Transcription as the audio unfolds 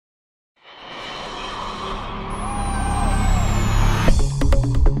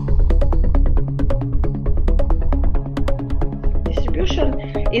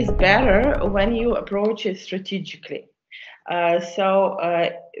is better when you approach it strategically.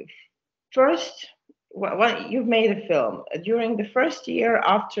 First, when you've made a film, during the first year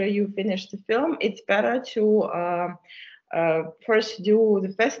after you finish the film, it's better to first do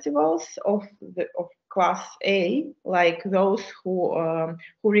the festivals of class A, like those who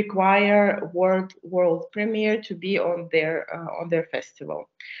require world premiere to be on their festival,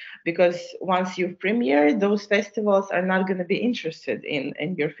 because once you've premiered, those festivals are not going to be interested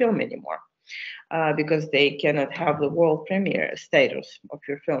in your film anymore, because they cannot have the world premiere status of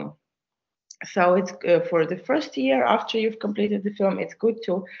your film. So it's for the first year after you've completed the film, it's good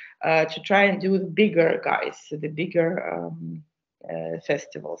to try and do the bigger guys, the bigger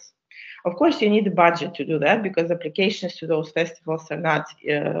festivals. Of course, you need a budget to do that, because applications to those festivals are not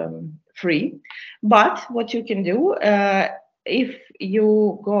free. But what you can do, if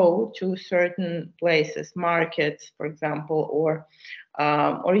you go to certain places, markets, for example, or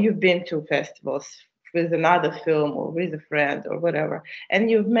you've been to festivals with another film or with a friend or whatever, and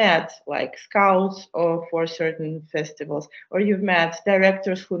you've met like scouts or for certain festivals, or you've met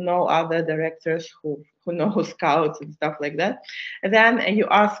directors who know other directors who know scouts and stuff like that, and then you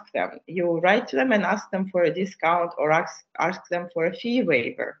ask them, you write to them and ask them for a discount, or ask them for a fee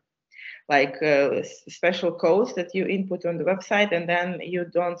waiver, like special codes that you input on the website, and then you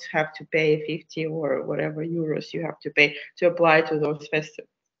don't have to pay 50 or whatever euros you have to pay to apply to those festivals.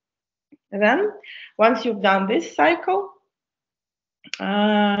 And then once you've done this cycle,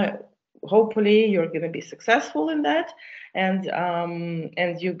 hopefully you're going to be successful in that, and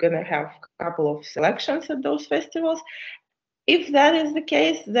you're going to have a couple of selections at those festivals. If that is the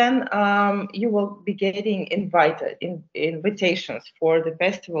case, then you will be getting invitations for the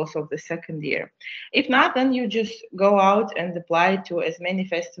festivals of the second year. If not, then you just go out and apply to as many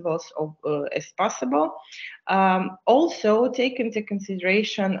festivals as possible. Also, take into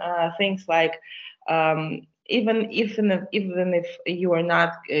consideration things like even if you are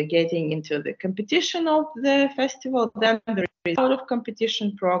not getting into the competition of the festival, then there is a lot of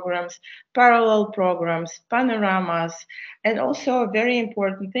competition programs, parallel programs, panoramas, and also a very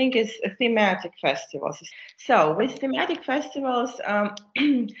important thing is thematic festivals. So with thematic festivals,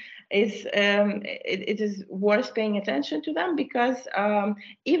 it is worth paying attention to them, because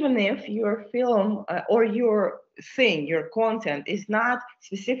even if your film or your thing, your content is not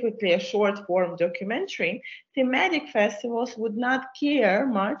specifically a short form documentary, thematic festivals would not care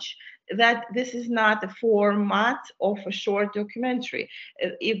much that this is not a format of a short documentary.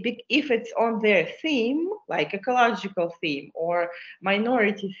 If it's on their theme, like ecological theme or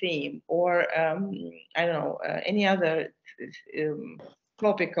minority theme, or I don't know, any other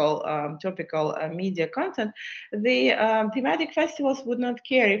topical media content, the thematic festivals would not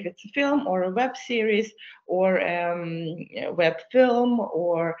care if it's a film or a web series or a web film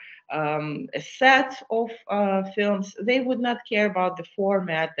or a set of films. They would not care about the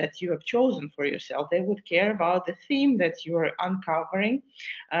format that you have chosen for yourself. They would care about the theme that you are uncovering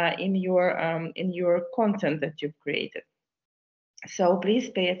in your content that you've created. So please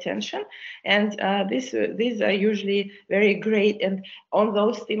pay attention, and these are usually very great. And on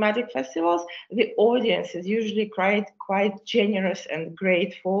those thematic festivals, the audience is usually quite generous and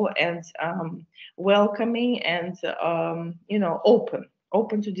grateful and welcoming and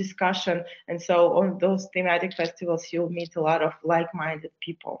open to discussion. And so on those thematic festivals, you'll meet a lot of like-minded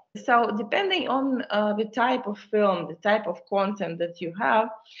people. So depending on the type of film, the type of content that you have,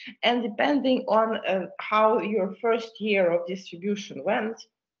 and depending on how your first year of distribution went,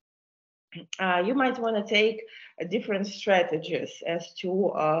 you might want to take different strategies as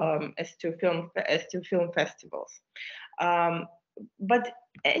to film festivals. But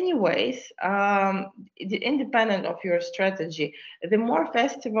anyways, independent of your strategy, the more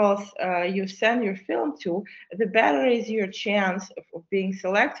festivals you send your film to, the better is your chance of being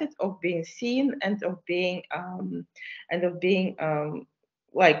selected, of being seen, and of being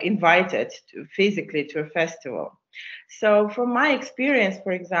like invited physically to a festival. So from my experience,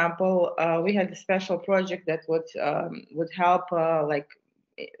 for example, we had a special project that would help like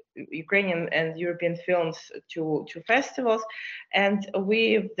Ukrainian and European films to festivals, and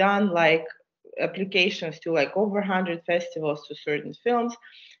we've done like applications to like over 100 festivals to certain films,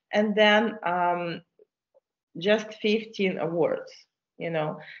 and then just 15 awards.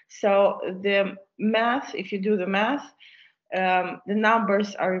 So the math, if you do the math, the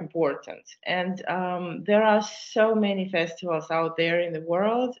numbers are important, and there are so many festivals out there in the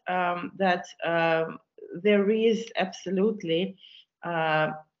world that there is absolutely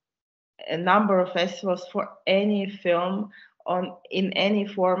a number of festivals for any film in any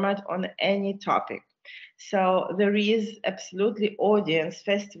format on any topic. So there is absolutely audience,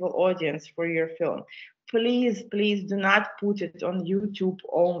 festival audience for your film. Please, please do not put it on YouTube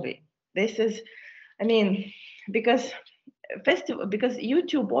only. This is, I mean, because because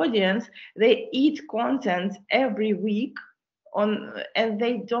YouTube audience, they eat content every week on, and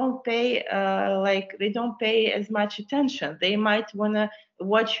they don't pay they don't pay as much attention. They might want to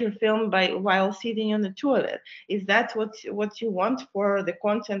watch your film while sitting on the toilet. Is that what you want for the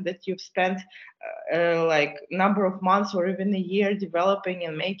content that you've spent like number of months or even a year developing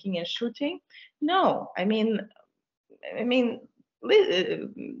and making and shooting? No, I mean,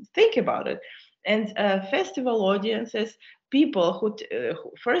 think about it. And festival audiences, people who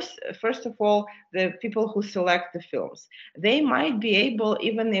first of all, the people who select the films, they might be able,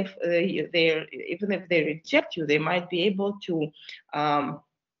 even if they reject you, they might be able to.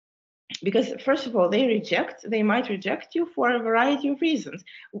 Because first of all, they might reject you for a variety of reasons.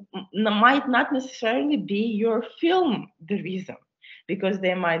 Might not necessarily be your film the reason, because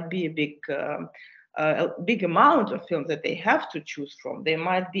there might be a big amount of films that they have to choose from. There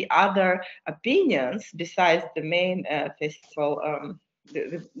might be other opinions besides the main festival,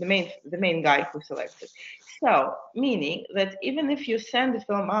 the main guy who selected. So, meaning that even if you send the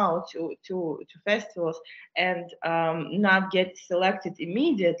film out to festivals and not get selected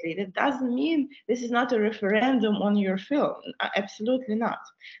immediately, that doesn't mean this is not a referendum on your film. Absolutely not.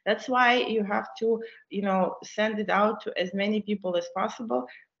 That's why you have to, send it out to as many people as possible,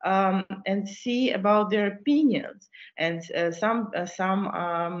 and see about their opinions. And some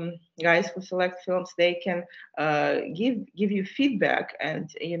guys who select films, they can give you feedback, and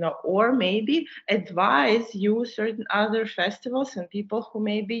or maybe advise you certain other festivals and people who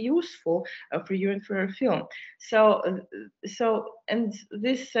may be useful for you and for your film. So and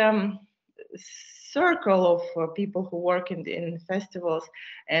this circle of people who work in festivals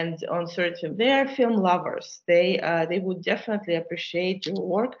and on certain, they are film lovers. They would definitely appreciate your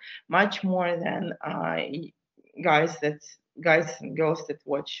work much more than guys and girls that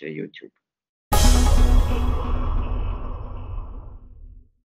watch YouTube.